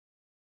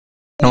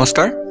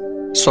নমস্কাৰ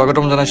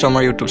স্বাগতম জনাইছো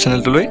আমাৰ ইউটিউব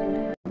চেনেলটোলৈ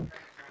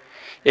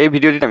এই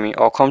ভিডিঅ'টিত আমি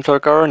অসম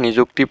চৰকাৰৰ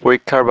নিযুক্তি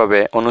পৰীক্ষাৰ বাবে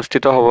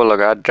অনুষ্ঠিত হ'ব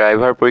লগা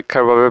ড্ৰাইভাৰ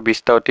পৰীক্ষাৰ বাবে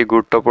 20টা অতি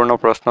গুৰুত্বপূৰ্ণ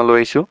প্ৰশ্ন লৈ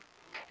আহিছো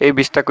এই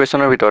 20টা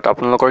কোৱেশ্যনৰ ভিতৰত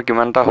আপোনালোকৰ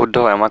কিমানটা শুদ্ধ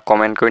হয় আমাক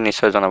কমেন্ট কৰি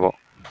নিশ্চয় জনাব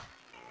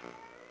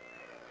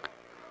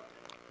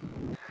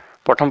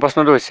প্ৰথম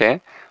প্ৰশ্নটো হৈছে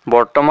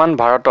বৰ্তমান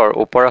ভাৰতৰ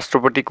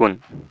উপৰাষ্ট্ৰপতি কোন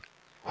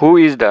Who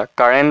is the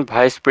current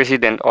Vice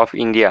President of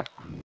India?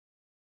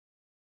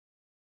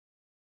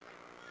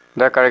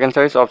 The correct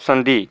answer is option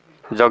D,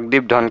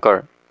 Jagdeep Dhankar.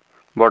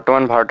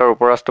 বৰ্তমান ভাৰতৰ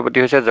উপৰাষ্ট্ৰপতি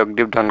হৈছে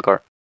জগদীপ ধনকৰ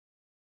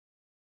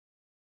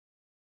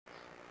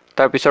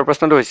তাৰ পিছৰ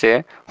প্ৰশ্নটো হৈছে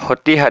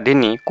সতী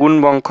সাধিনী কোন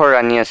বংশৰ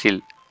ৰাণী আছিল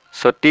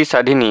সতী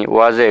সাধিনী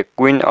was a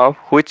queen of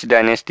which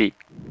dynasty?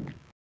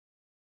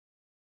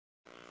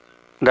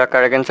 The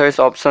correct answer is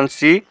option C,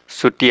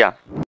 Sutia.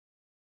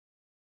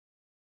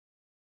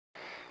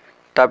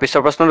 তাৰ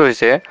পিছৰ প্ৰশ্নটো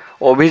হৈছে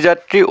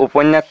অভিযাত্ৰী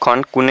উপন্যাসখন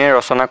কোনে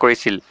ৰচনা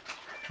কৰিছিল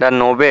The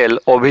novel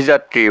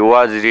অভিযাত্ৰী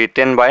was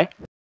written by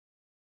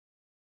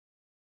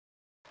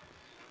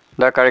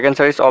The correct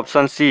answer is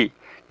option C,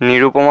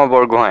 Nirupama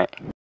Borgohain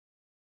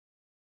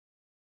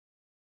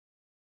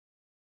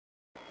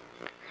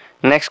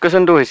Next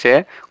question to হৈছে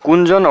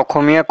কোনজন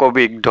অসমীয়া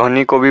কবিক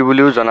ধনী কবি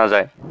বুলিও জনা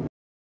যায়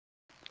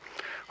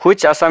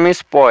Which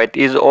Assamese poet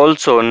is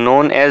also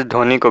known as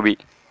ধনী কবি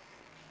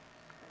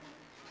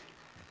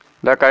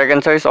The correct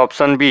answer is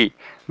option B,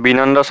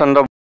 Binanda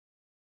Chandra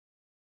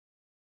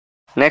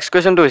Next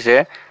question to হৈছে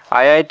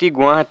IIT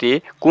Guwahati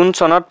কোন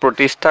চনত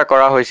প্ৰতিষ্ঠা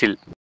কৰা হৈছিল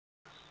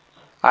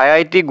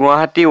IIT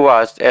Guwahati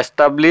was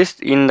established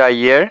in the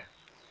year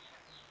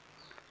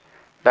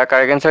The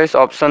correct answer is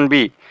option B,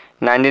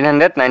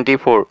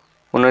 1994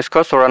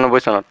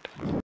 1994 চনত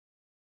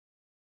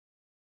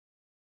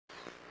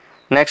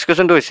Next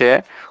question to হৈছে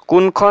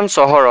কোনখন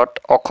চহৰত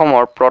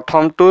অসমৰ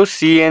প্ৰথমটো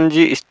CNG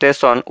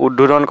station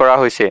উদ্বোধন কৰা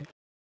হৈছে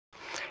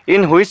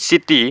In which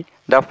city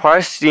the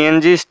first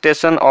CNG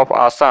station of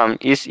Assam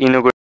is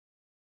inaugurated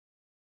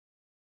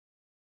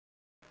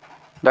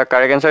The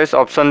correct answer is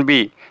option B,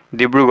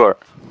 Dibrugarh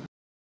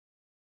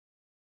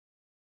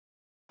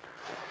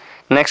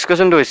Next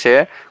question to হৈছে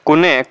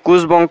কোনে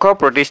কোচ বংশ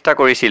প্ৰতিষ্ঠা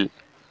কৰিছিল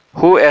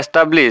Who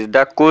established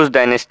the Koch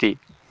dynasty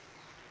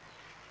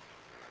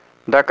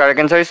The correct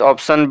answer is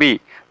option B,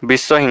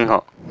 Biswasingha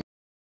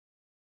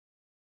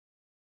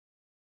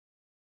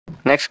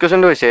Next question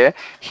to হৈছে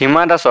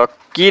হিমা দাসক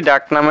কি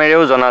ডাক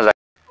নামেৰেও জনা যায়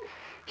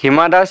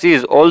Hima Das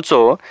is also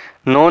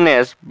known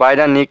as by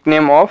the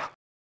nickname of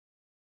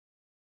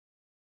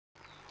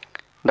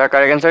The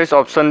correct answer is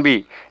option B,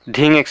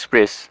 Dhing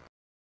Express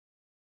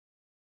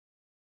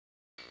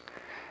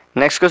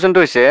Next question to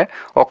হৈছে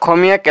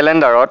অসমীয়া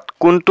ক্যালেন্ডাৰত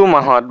কোনটো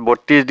মাহত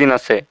 32 দিন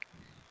আছে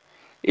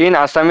In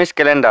Assamese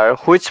calendar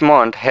which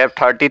month have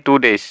 32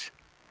 days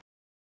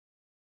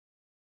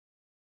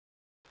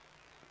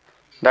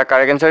The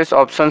correct answer is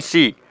option C,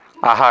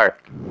 Ahar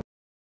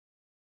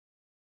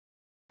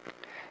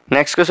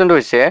Next question to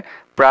হৈছে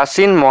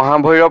প্ৰাচীন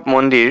মহাভৈৰৱ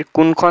মন্দিৰ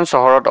কোনখন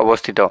চহৰত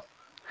অৱস্থিত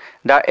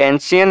The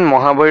ancient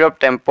Mahabhairav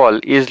temple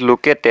is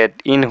located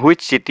in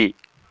which city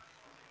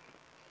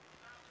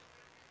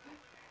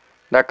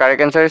The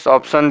correct answer is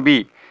option B,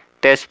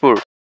 Tezpur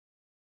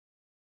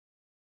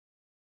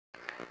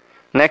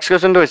Next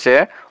question to হৈছে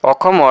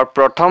অসমৰ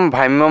প্ৰথম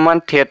ভ্ৰাম্যমাণ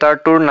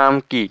থিয়েটাৰটোৰ নাম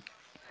কি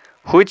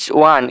Which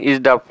one is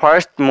the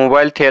first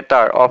mobile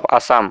theater of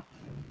Assam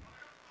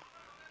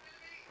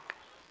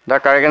The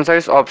correct answer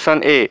is option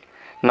A,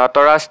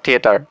 Nataraj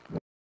Theater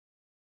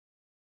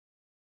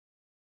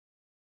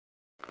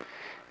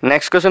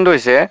Next question to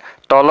হৈছে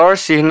তলৰ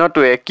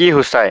চিহ্নটোৱে কি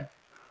সূচায়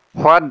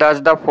What does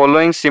the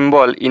following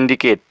symbol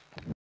indicate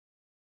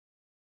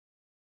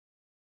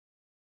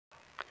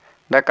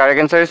The correct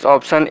answer is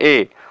option A,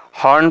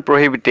 horn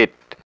prohibited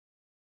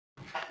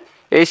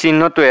এই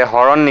চিহ্নটোৱে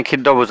হৰণ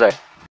নিষিদ্ধ বুজায়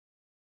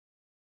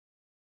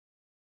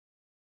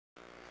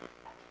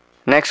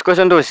Next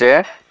question to হৈছে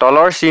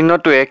তলৰ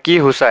চিহ্নটোৱে কি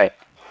সূচায়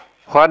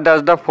What does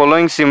the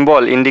following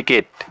symbol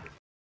indicate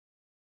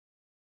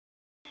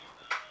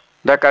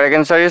The correct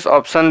answer is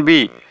option B,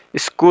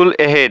 school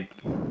ahead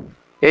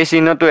এই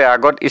চিহ্নটোৱে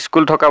আগত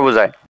স্কুল থকা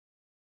বুজায়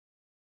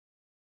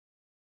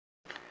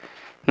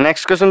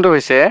Next question to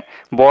হৈছে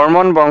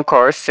বৰ্মন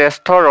বংশৰ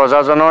শ্ৰেষ্ঠ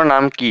ৰজাজনৰ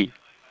নাম কি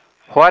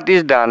What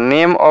is the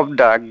name of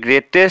the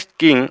greatest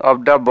king of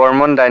the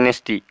Bormon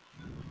dynasty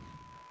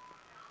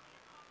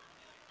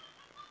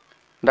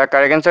The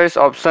correct answer is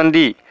option D,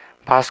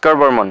 Bhaskar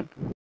Bormon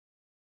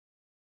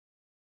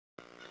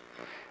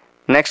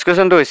Next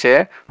question to হৈছে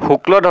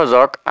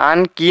শুক্লধ্বজক আন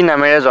কি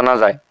নামেৰে জনা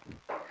যায়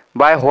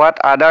By what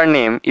other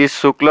name is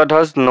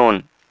Shuklodhaj known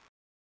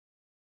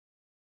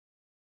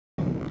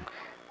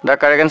The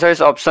correct answer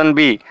is option B,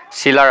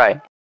 Silarai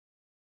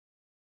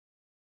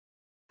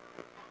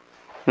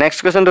Next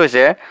question to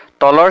হৈছে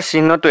তলৰ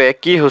চিহ্নটোৱে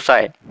কি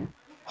সূচায়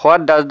What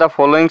does the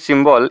following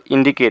symbol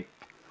indicate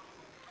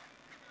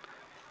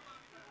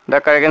The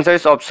correct answer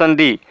is option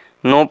D,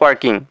 no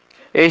parking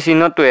এই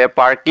চিহ্নটোৱে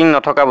parking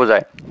নথকা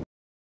বুজায়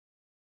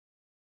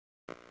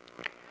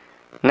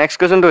Next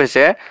question to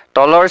হৈছে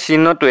তলৰ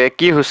চিহ্নটোৱে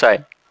কি সূচায়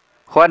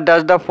What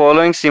does the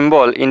following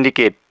symbol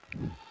indicate?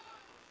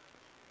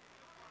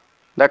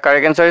 The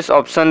correct answer is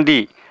option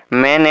D,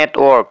 man at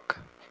work.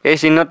 এই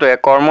চিহ্নটোৱে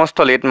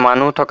কৰ্মস্থলীত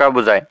মানুহ থকা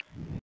বুজায়।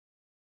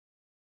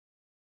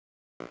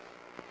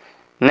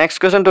 নেক্সট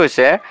কোৱেশ্চনটো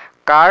হৈছে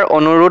কাৰ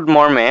অনুৰোধ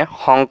মৰ্মে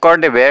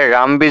শংকৰদেৱে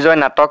ৰাম বিজয়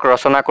নাটক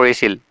ৰচনা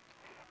কৰিছিল?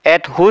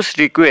 At whose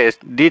request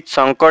did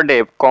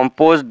Shankardev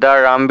compose the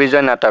Ram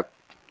Vijay Natak?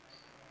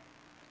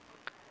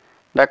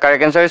 The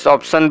correct answer is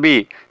option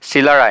B,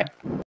 Silarai.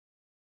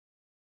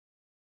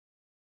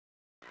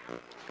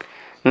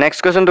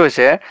 Next question to is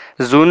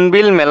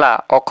Zoonbil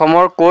Mela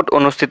Okhomor Kot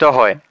Onustito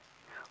Hoy.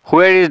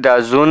 Where is the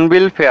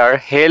Zoonbil Fair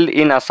held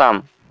in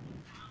Assam?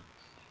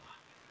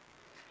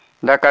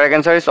 The correct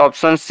answer is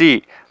option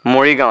C,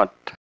 Morigaon.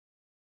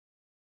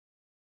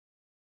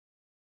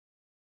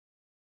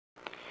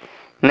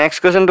 Next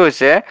question to is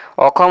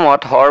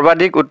Okhomot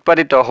Horbadik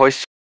Utpadito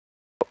Hois.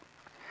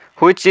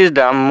 Which is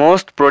the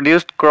most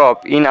produced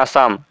crop in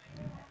Assam?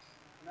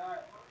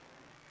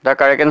 The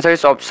correct answer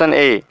is option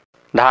A,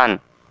 Dhan.